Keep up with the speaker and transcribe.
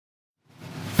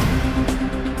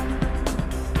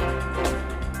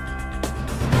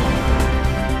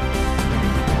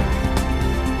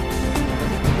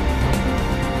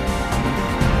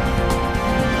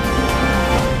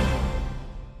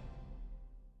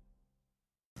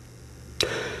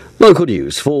Local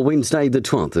news for Wednesday the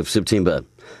 12th of September.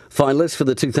 Finalists for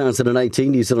the 2018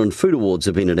 New Zealand Food Awards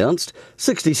have been announced.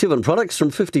 67 products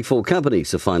from 54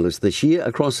 companies are finalists this year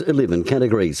across 11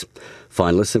 categories.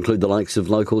 Finalists include the likes of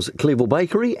Local's Clevel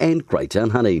Bakery and Greytown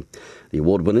Honey. The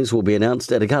award winners will be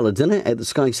announced at a gala dinner at the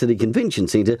Sky City Convention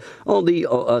Centre on the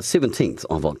 17th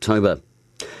of October.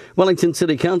 Wellington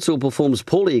City Council performs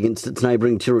poorly against its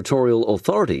neighbouring territorial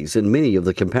authorities in many of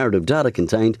the comparative data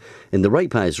contained in the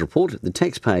Ratepayers Report, the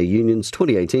Taxpayer Union's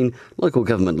 2018 Local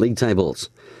Government League Tables.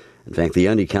 In fact, the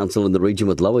only council in the region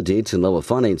with lower debt and lower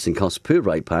financing costs per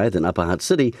ratepayer than Upper Hutt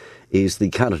City is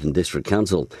the Carterton District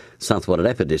Council. South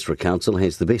Wairarapa District Council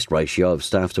has the best ratio of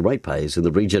staff to ratepayers in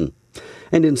the region.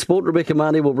 And in sport, Rebecca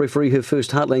Marnie will referee her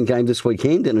first Heartland game this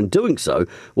weekend, and in doing so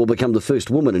will become the first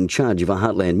woman in charge of a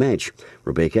Heartland match.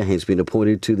 Rebecca has been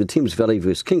appointed to the Thames Valley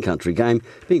vs King Country game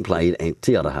being played at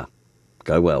Te Araha.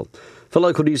 Go well. For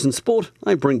local news and sport,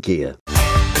 I'm Brent Gare.